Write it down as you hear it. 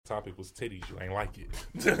topic was titties, you ain't like it.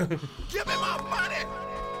 Give me my money.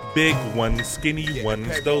 Big ones, skinny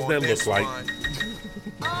ones, those that look like.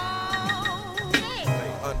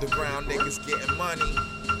 Underground niggas getting money.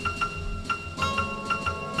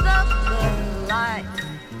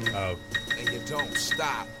 Oh, And you don't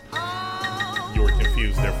stop. you were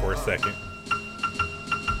confused there for a second.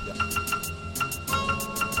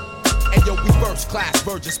 And yo, we first class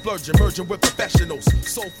virgin splurging, merging with professionals.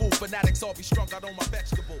 Soul food fanatics, all be strung out on my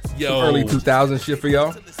vegetables. Yo, Early 2000 shit for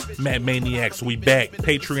y'all. Mad Maniacs, we back.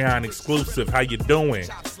 Patreon exclusive. How you doing?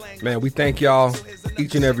 Man, we thank y'all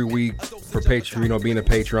each and every week for Patreon, being a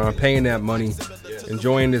Patreon, paying that money,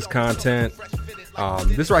 enjoying this content.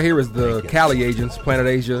 This right here is the Cali Agents, Planet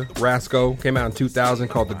Asia, Rasco. Came out in 2000,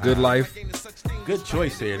 called The Good Life. Good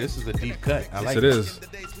choice here. This is a deep cut. I like Yes, it is.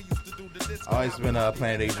 Always been a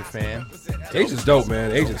Planet Asia fan. Asia's dope,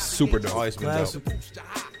 man. Asia's super dope. Always been dope.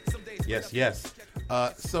 Yes.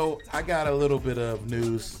 So I got a little bit of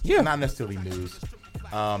news. Yeah. Not necessarily news.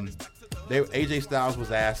 AJ Styles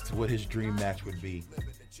was asked what his dream match would be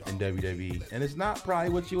in WWE, and it's not probably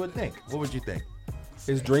what you would think. What would you think?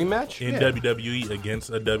 His dream match? In WWE against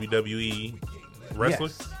a WWE wrestler?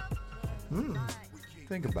 Yes.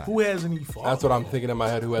 Think about Who it. hasn't he fought? That's what I'm thinking in my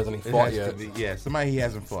head. Who hasn't he It fought has to yet? be, somebody he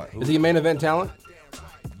hasn't fought. Is he a main event talent?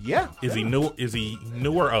 Yeah. Is he new? Is he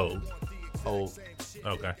new or old? Old.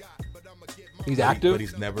 Okay, He's But active?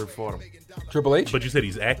 he's never fought him. Triple H? but you said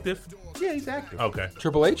he's active. Yeah, he's active. Okay.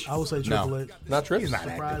 Triple H? I would say Triple H. Not Triple. He's not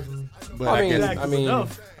active. Surprisingly. But I I mean, guess I mean,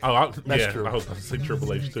 Enough. Oh, That's yeah. true. I hope I said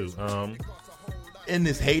Triple H too. in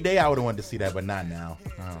this heyday, I would have wanted to see that, but not now.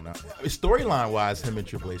 I don't know. Storyline wise, him and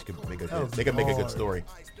Triple H could make a good, they could make a good story.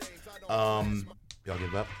 Y'all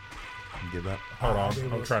give up? You give up? Hold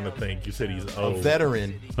on, I'm trying to think. You said he's old. A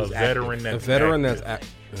veteran. A who's veteran. active. a That's veteran active.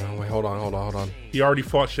 that's no, wait, hold on. He already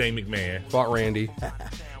fought Shane McMahon. Fought Randy.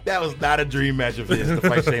 That was not a dream match of his to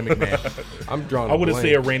fight Shane McMahon. I'm drawing. I would have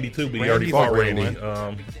blank. said Randy too, but he already Randy's fought already Randy.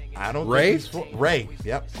 won. I don't Ray? think he's fought. Ray.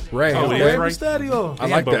 Yep. Ray. Oh, okay. yeah, Rey right. Mysterio. I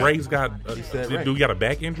like but that. Ray's got. said Ray. Do he got a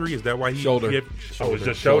back injury? Is that why he Shoulder. Oh, it's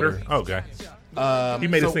just shoulder. Okay. He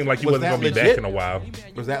made it seem like he was wasn't that going to be back legit? in a while.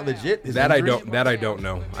 Was that legit? His That I injury? don't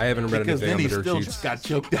know. I haven't read Because anything then on he the dirt still sheets. just got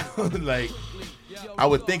choked out. Like, I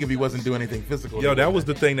would think if he wasn't doing anything physical. Yo, that was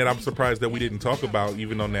the thing that I'm surprised that we didn't talk about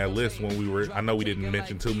even on that list when we were. I know we didn't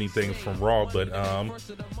mention too many things from Raw, but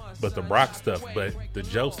the Brock stuff, but the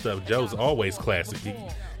Joe stuff. Joe's always classic. He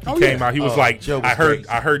came out. He was like, Joe was I great.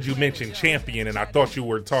 heard you mention champion, and I thought you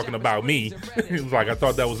were talking about me. He was like, I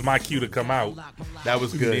thought that was my cue to come out. That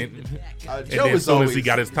was good. And Joe then as was soon as he always-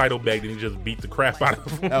 got his title back, then he just beat the crap out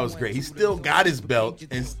of him. That was great. He still got his belt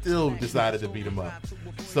and still decided to beat him up.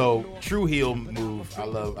 So true heel move. I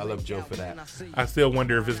love Joe for that. I still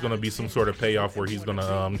wonder if it's going to be some sort of payoff where he's going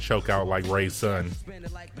to choke out like Ray's son.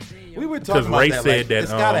 We were talking about Ray that. said like, that,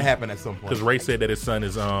 it's got to happen at some point. Because Ray said that his son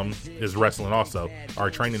is wrestling also, or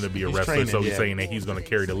training to be a He's wrestler. training, so he's yeah. saying that he's going to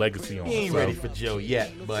carry the legacy on. He ain't So ready for Joe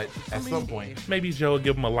yet, but at some point. maybe Joe will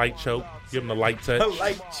give him a light choke, give him a light touch. I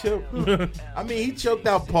like choke. I mean, he choked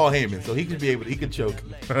out Paul Heyman, so he could choke.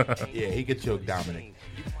 Yeah, he could choke Dominic.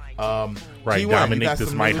 Right, T1, you Dominic, got this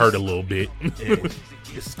some might news? hurt a little bit. Yeah,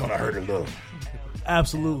 this is gonna hurt a little.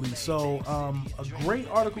 Absolutely. So, a great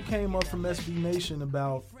article came up from SB Nation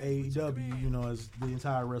about AEW. You know, as the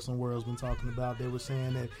entire wrestling world's been talking about, they were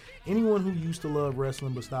saying that anyone who used to love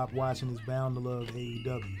wrestling but stopped watching is bound to love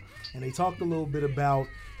AEW. And they talked a little bit about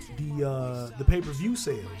the pay-per-view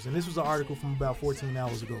sales. And this was an article from about 14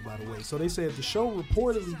 hours ago, by the way. So they said the show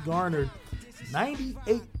reportedly garnered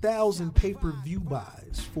 98,000 pay-per-view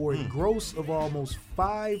buys for a gross of almost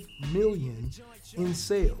 $5 million in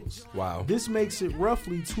sales. Wow. This makes it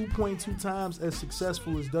roughly 2.2 times as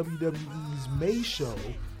successful as WWE's May show,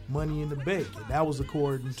 Money in the Bank. And that was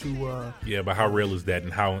according to Yeah, but how real is that,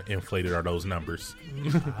 and how inflated are those numbers?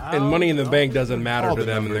 And Money in the Bank doesn't matter All to the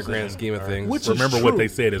them in the numbers grand and- scheme of things. Which is Remember what true. they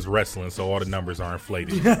said is wrestling, so all the numbers are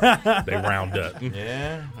inflated. They round up.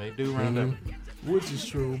 Yeah, they do round up. Which is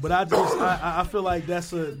true, but I feel like that's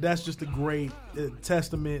just a great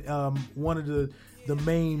testament. One of the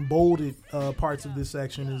main bolded parts of this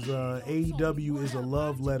section is AEW is a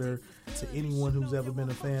love letter to anyone who's ever been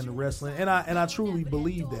a fan of wrestling, and I truly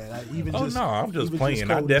believe that. I'm just even playing.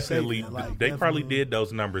 I coding definitely, statement, like, they probably definitely. did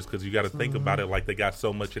those numbers because you got to think about it. Like they got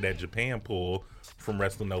so much of that Japan pull from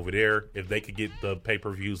wrestling over there. If they could get the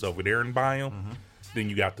pay-per-views over there and buy them, then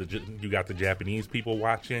you got the Japanese people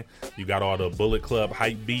watching. You got all the Bullet Club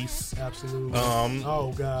hype beasts, Absolutely.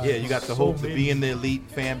 Oh god. Yeah, you got the So hope to many. be in the elite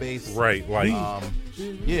fan base. right? Like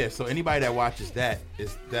Yeah, so anybody that watches that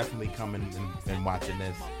is definitely coming and watching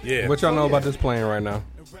this. yeah. What y'all know about this playing right now?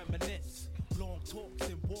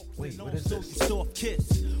 Wait, what is this? Soft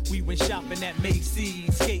kiss. We went shopping at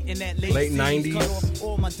Macy's, skating at Late 90s. Cut off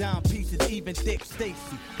all my dime pieces, even Dick Stacy.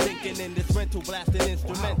 Thinking in this rental, blasting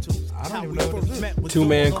instrumentals. I don't How even we know what first this is. met was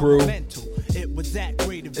Two-man all crew. mental. It was that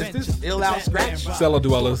great adventure. this Ill Al Scratch? Cellar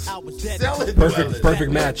Dwellers. Cellar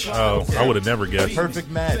Perfect match. Oh, I would have never guessed. Perfect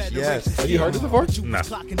match, yes. Have you heard this before? Nah.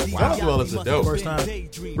 Cellar Dwellers are dope. First time.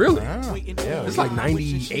 Really? Yeah, It's like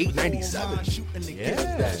 98, 97.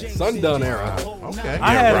 yeah. Sundone era. Okay.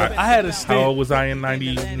 I right. had a How stint. old was I in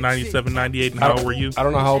 90, 97, 98? And how old were you? I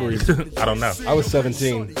don't know how old were you. I don't know. I was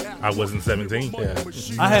 17. I wasn't 17. Yeah.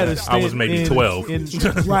 I had a stint. I was maybe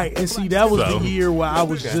 12. Right, and see, that was So. the year where I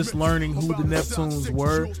was just learning who the Neptunes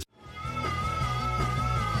were.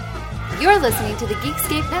 You're listening to the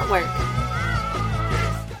Geekscape Network.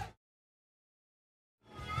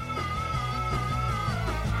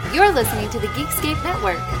 You're listening to the Geekscape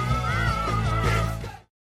Network.